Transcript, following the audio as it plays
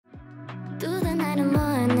Through the night and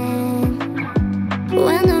morning,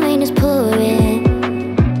 when the rain is pouring,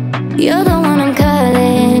 you're the one I'm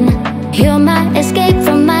calling. You're my escape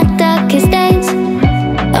from my darkest days.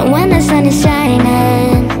 And when the sun is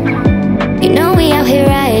shining, you know we out here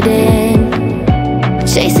riding,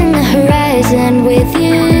 chasing the horizon with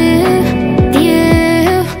you.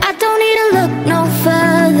 I don't need to look no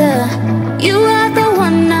further. You are the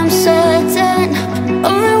one I'm certain,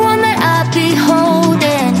 only one that I'll be holding.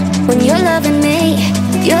 When you're loving me,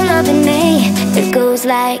 it goes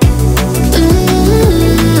like ooh,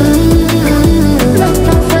 look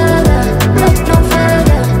no further, look no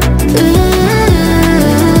further. Ooh,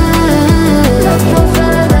 look no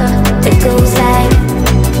further. It goes like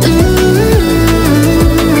ooh,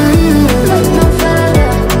 look no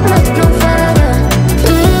further, look no further.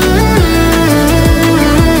 Ooh,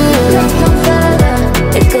 look no further.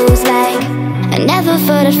 It goes like I never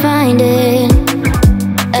thought I'd find it.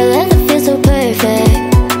 I love the